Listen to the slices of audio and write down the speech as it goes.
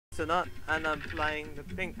Nut, and I'm playing the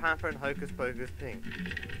Pink Panther and Hocus Pocus Pink.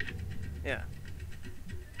 Yeah.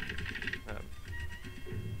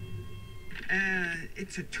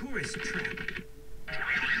 It's a tourist trap.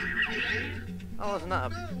 Oh, wasn't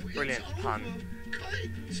that a brilliant pun?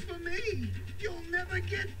 Clayton's for me. You'll never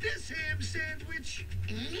get this ham sandwich.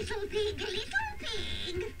 Little pig,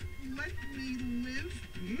 Let me live.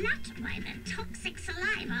 not by the toxic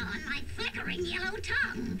saliva on my flickering yellow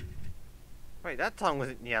tongue. Wait, that tongue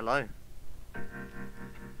wasn't yellow.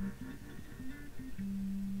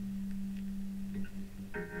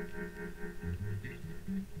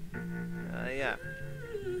 Yeah.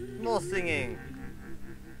 More singing.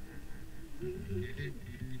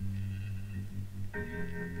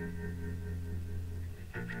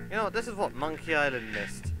 You know what, this is what Monkey Island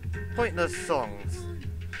missed. Pointless songs.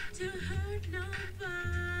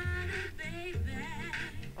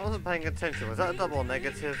 I wasn't paying attention, was that a double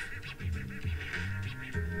negative?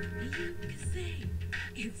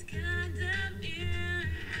 It's kind of in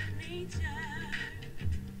nature,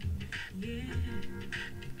 yeah.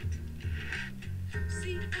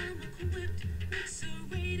 See, I'm equipped with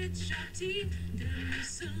serrated sharp teeth. Dirty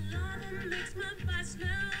salon makes my bite smell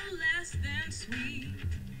less than sweet.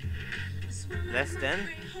 Less than?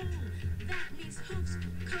 That means hoofs,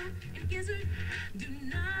 coat, and gizzard. Do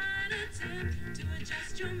not attempt to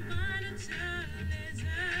adjust your mind until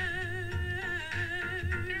lizard.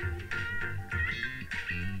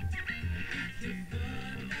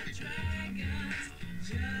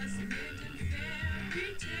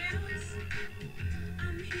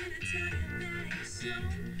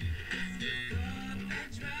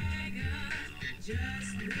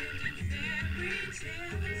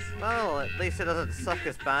 Well, at least it doesn't suck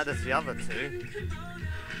as bad as the other two.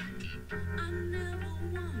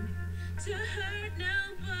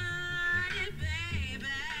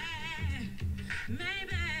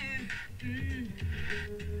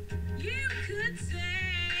 You could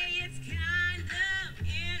say it's kind of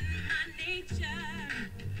in my nature.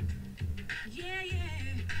 Yeah, yeah.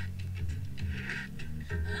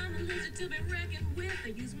 I'm a lizard to be reckoned with. I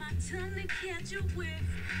use my tongue to catch a whiff.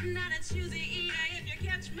 Not a choosy eater if you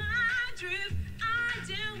catch my drift. I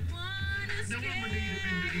don't wanna scare Now I'm a native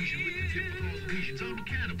Indonesian with the typical lesions. I'm a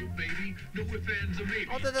cannibal, baby. No ifs, ands, or maybes.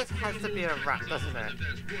 Although this has to be a rap, doesn't it?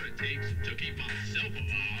 That's what it takes to keep myself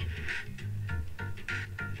alive.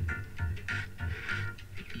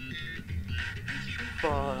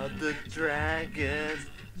 For the dragons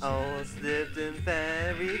always lived in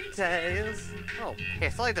fairy tales. Oh,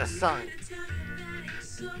 piss, I just sung.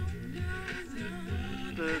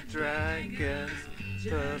 The dragons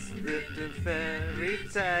just lived in fairy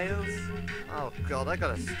tales. Oh god, I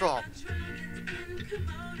gotta stop.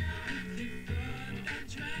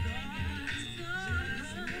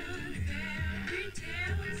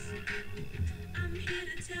 I'm here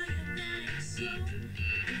to tell you that it's so.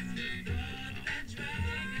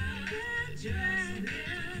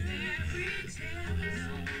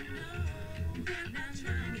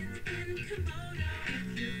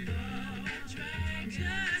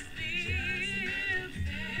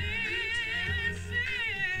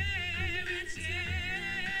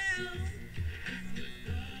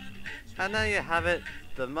 And there you have it,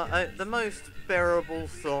 the most bearable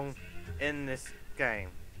song in this game.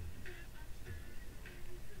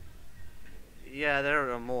 Yeah,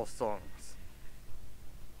 there are more songs.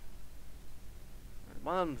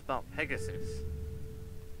 One of them's about Pegasus.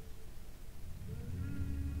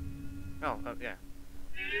 Oh, yeah.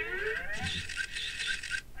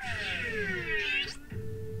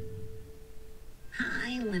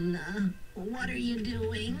 Hi, Linda. What are you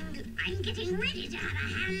doing? I'm getting ready to have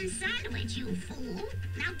a ham sandwich, you fool.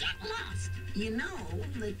 Now get lost. You know,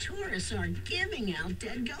 the tourists are giving out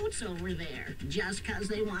dead goats over there just 'cause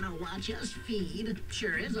they want to watch us feed.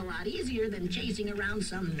 Sure is a lot easier than chasing around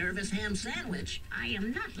some nervous ham sandwich. I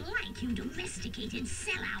am not like you domesticated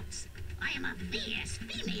sellouts. I am a fierce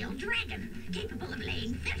female dragon, capable of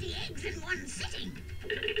laying 30 eggs in one sitting.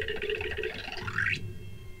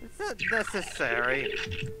 Is that necessary?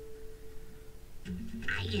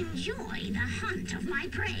 I enjoy the hunt of my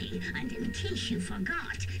prey, and in case you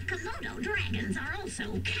forgot, Komodo dragons are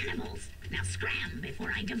also cannibals. Now scram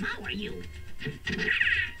before I devour you.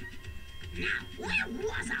 Now, where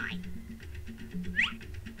was I?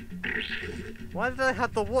 Why did I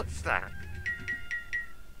have to watch that?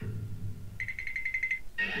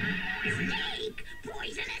 Snake!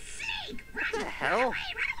 Poisonous snake! What the hell? Run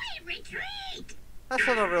away, retreat! That's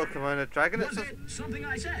not a real Komodo dragon, Was it something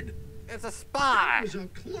I said? it's a That spy! was a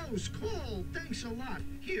close call. Thanks a lot.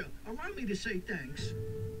 Here, allow me to say thanks.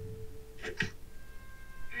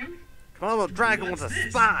 Komodo dragon wants a What's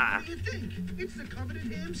this? spy. What do you think? It's the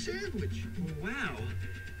coveted ham sandwich. Wow.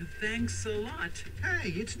 Thanks a lot. Hey,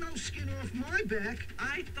 it's no skin off my back.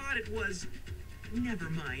 I thought it was... Never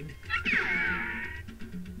mind.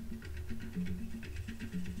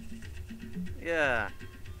 Yeah.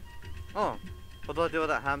 Oh, what do I do with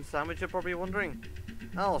that ham sandwich, you're probably wondering?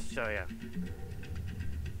 I'll show you.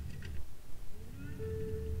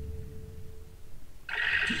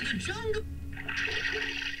 To the jungle.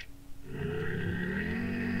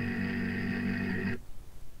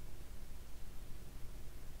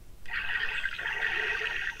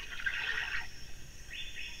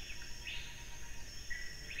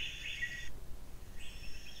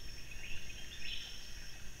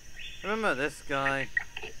 Remember this guy?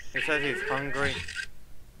 He says he's hungry.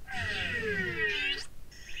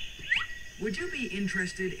 Would you be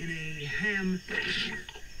interested in a ham...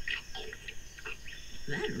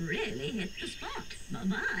 That really hit the spot.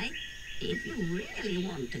 Bye-bye. If you really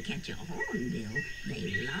want to catch a hornbill,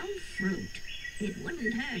 they love fruit. It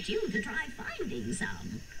wouldn't hurt you to try finding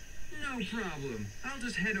some. No problem. I'll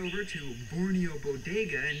just head over to Borneo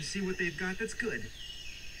Bodega and see what they've got that's good.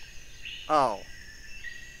 Oh.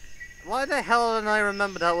 Why the hell didn't I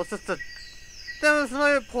remember that? Was just a... There was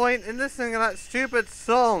no point in listening to that stupid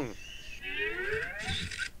song.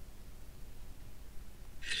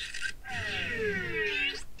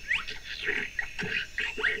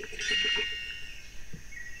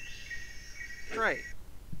 Great.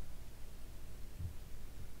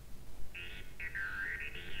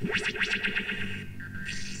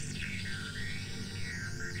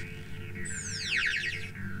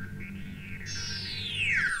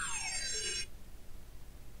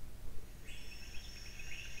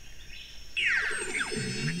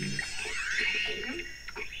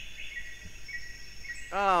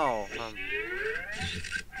 Oh,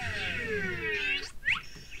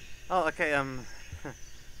 oh, okay,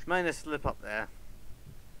 minus slip up there.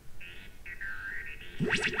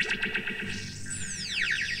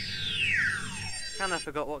 Kinda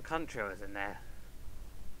forgot what country I was in there.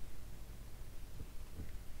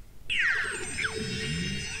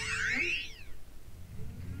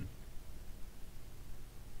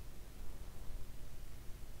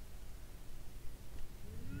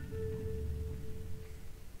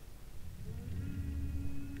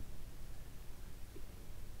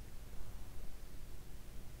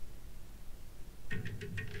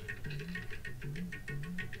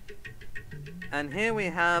 And here we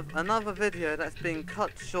have another video that's been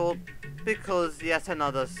cut short because yet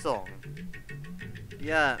another song.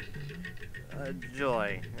 Yeah,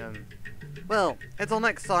 joy. Well, until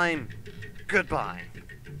next time, goodbye.